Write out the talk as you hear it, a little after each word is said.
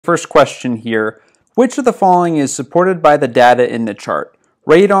First question here, which of the following is supported by the data in the chart?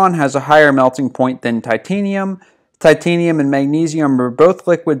 Radon has a higher melting point than titanium. Titanium and magnesium are both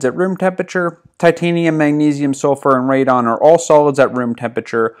liquids at room temperature. Titanium, magnesium, sulfur, and radon are all solids at room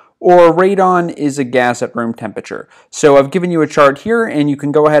temperature. Or radon is a gas at room temperature. So I've given you a chart here, and you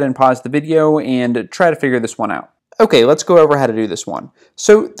can go ahead and pause the video and try to figure this one out. Okay, let's go over how to do this one.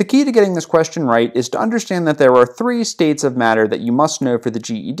 So the key to getting this question right is to understand that there are three states of matter that you must know for the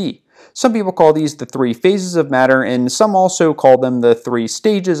GED. Some people call these the three phases of matter, and some also call them the three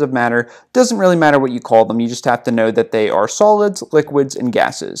stages of matter. Doesn't really matter what you call them, you just have to know that they are solids, liquids, and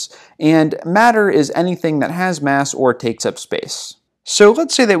gases. And matter is anything that has mass or takes up space. So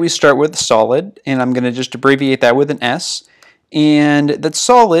let's say that we start with solid, and I'm going to just abbreviate that with an S. And that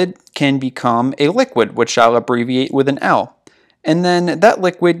solid can become a liquid, which I'll abbreviate with an L. And then that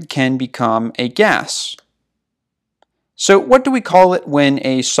liquid can become a gas. So what do we call it when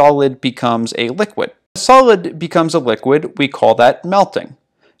a solid becomes a liquid? A solid becomes a liquid, we call that melting.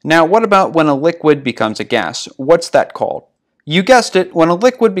 Now what about when a liquid becomes a gas? What's that called? You guessed it, when a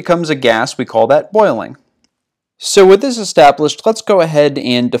liquid becomes a gas, we call that boiling. So with this established, let's go ahead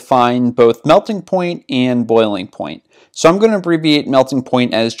and define both melting point and boiling point. So I'm going to abbreviate melting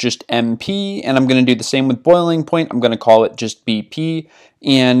point as just MP, and I'm going to do the same with boiling point. I'm going to call it just BP.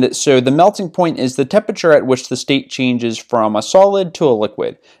 And so the melting point is the temperature at which the state changes from a solid to a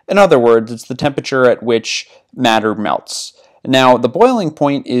liquid. In other words, it's the temperature at which matter melts. Now, the boiling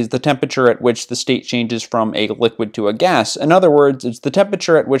point is the temperature at which the state changes from a liquid to a gas. In other words, it's the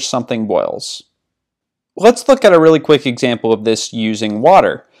temperature at which something boils. Let's look at a really quick example of this using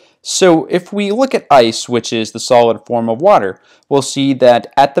water. So if we look at ice, which is the solid form of water, we'll see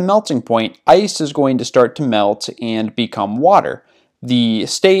that at the melting point, ice is going to start to melt and become water. The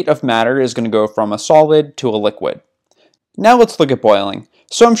state of matter is going to go from a solid to a liquid. Now let's look at boiling.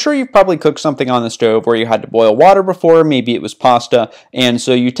 So I'm sure you've probably cooked something on the stove where you had to boil water before, maybe it was pasta, and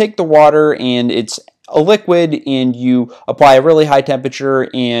so you take the water and it's a liquid and you apply a really high temperature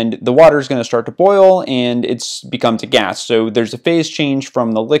and the water is going to start to boil and it becomes a gas. So there's a phase change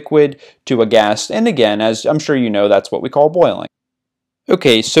from the liquid to a gas, and again, as I'm sure you know, that's what we call boiling.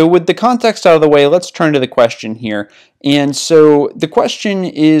 Okay, so with the context out of the way, let's turn to the question here. And so the question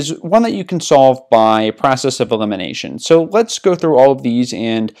is one that you can solve by process of elimination. So let's go through all of these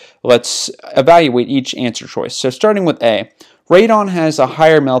and let's evaluate each answer choice. So starting with A. Radon has a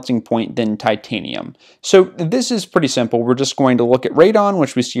higher melting point than titanium. So this is pretty simple. We're just going to look at radon,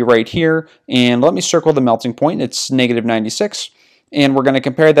 which we see right here, and let me circle the melting point. It's -96. And we're going to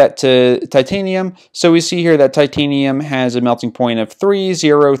compare that to titanium. So we see here that titanium has a melting point of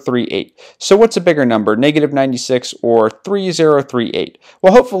 3038. So what's a bigger number, -96 or 3038?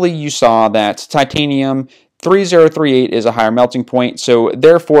 Well, hopefully you saw that titanium 3038 is a higher melting point, so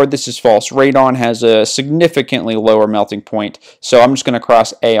therefore this is false. Radon has a significantly lower melting point, so I'm just going to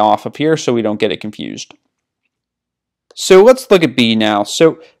cross A off of here so we don't get it confused. So let's look at B now.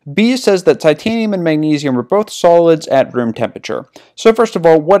 So B says that titanium and magnesium are both solids at room temperature. So first of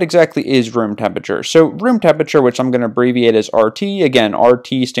all, what exactly is room temperature? So room temperature, which I'm going to abbreviate as RT, again,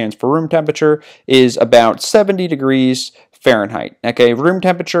 RT stands for room temperature, is about 70 degrees Fahrenheit. Okay, room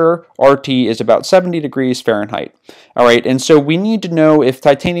temperature, RT, is about 70 degrees Fahrenheit. All right, and so we need to know if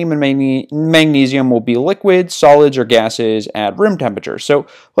titanium and magnesium will be liquids, solids, or gases at room temperature. So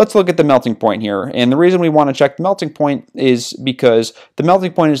let's look at the melting point here. And the reason we want to check the melting point is because the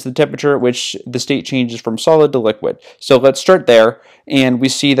melting point is the temperature at which the state changes from solid to liquid. So let's start there, and we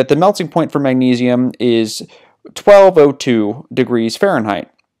see that the melting point for magnesium is 1202 degrees Fahrenheit.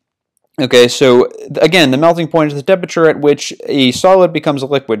 Okay, so again, the melting point is the temperature at which a solid becomes a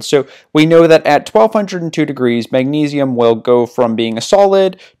liquid. So we know that at 1202 degrees, magnesium will go from being a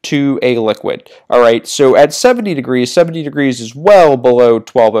solid to a liquid. All right, so at 70 degrees is well below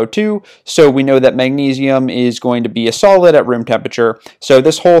 1202. So we know that magnesium is going to be a solid at room temperature. So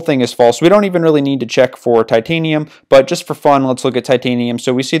this whole thing is false. We don't even really need to check for titanium, but just for fun, let's look at titanium.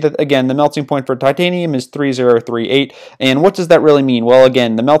 So we see that, again, the melting point for titanium is 3038. And what does that really mean? Well,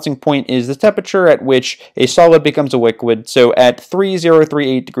 again, the melting point is the temperature at which a solid becomes a liquid. So at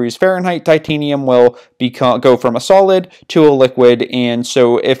 3038 degrees Fahrenheit, titanium will go from a solid to a liquid. And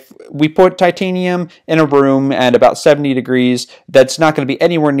so if we put titanium in a room at about 70 degrees, that's not going to be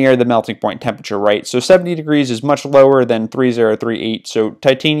anywhere near the melting point temperature, right? So 70 degrees is much lower than 3038. So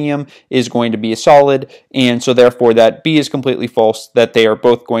titanium is going to be a solid, and so therefore that B is completely false, that they are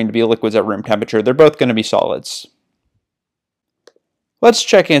both going to be liquids at room temperature. They're both going to be solids. Let's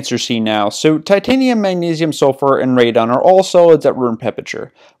check answer C now. So titanium, magnesium, sulfur, and radon are all solids at room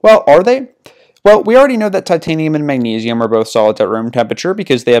temperature. Well, are they? Well, we already know that titanium and magnesium are both solids at room temperature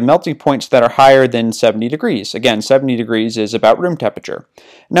because they have melting points that are higher than 70 degrees. Again, 70 degrees is about room temperature.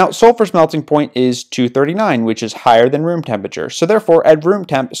 Now, sulfur's melting point is 239, which is higher than room temperature. So therefore, at room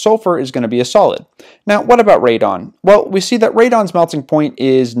temp, sulfur is going to be a solid. Now, what about radon? Well, we see that radon's melting point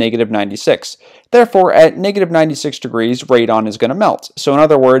is negative 96. Therefore, at negative 96 degrees, radon is going to melt. So in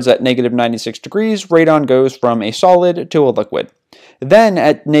other words, at negative 96 degrees, radon goes from a solid to a liquid. Then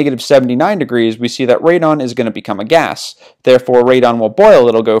at negative 79 degrees, we see that radon is going to become a gas. Therefore, radon will boil.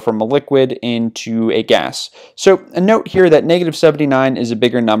 It'll go from a liquid into a gas. So a note here that negative 79 is a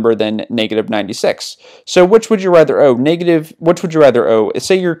bigger number than negative 96. So which would you rather owe? Which would you rather owe?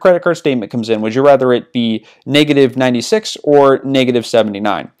 Say your credit card statement comes in. Would you rather it be negative 96 or negative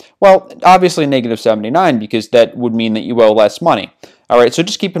 79? Well, obviously negative 79 because that would mean that you owe less money. All right, so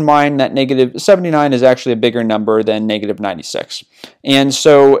just keep in mind that negative 79 is actually a bigger number than negative 96. And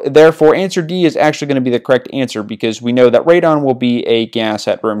so, therefore, answer D is actually going to be the correct answer because we know that radon will be a gas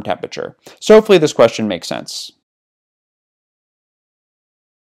at room temperature. So hopefully this question makes sense.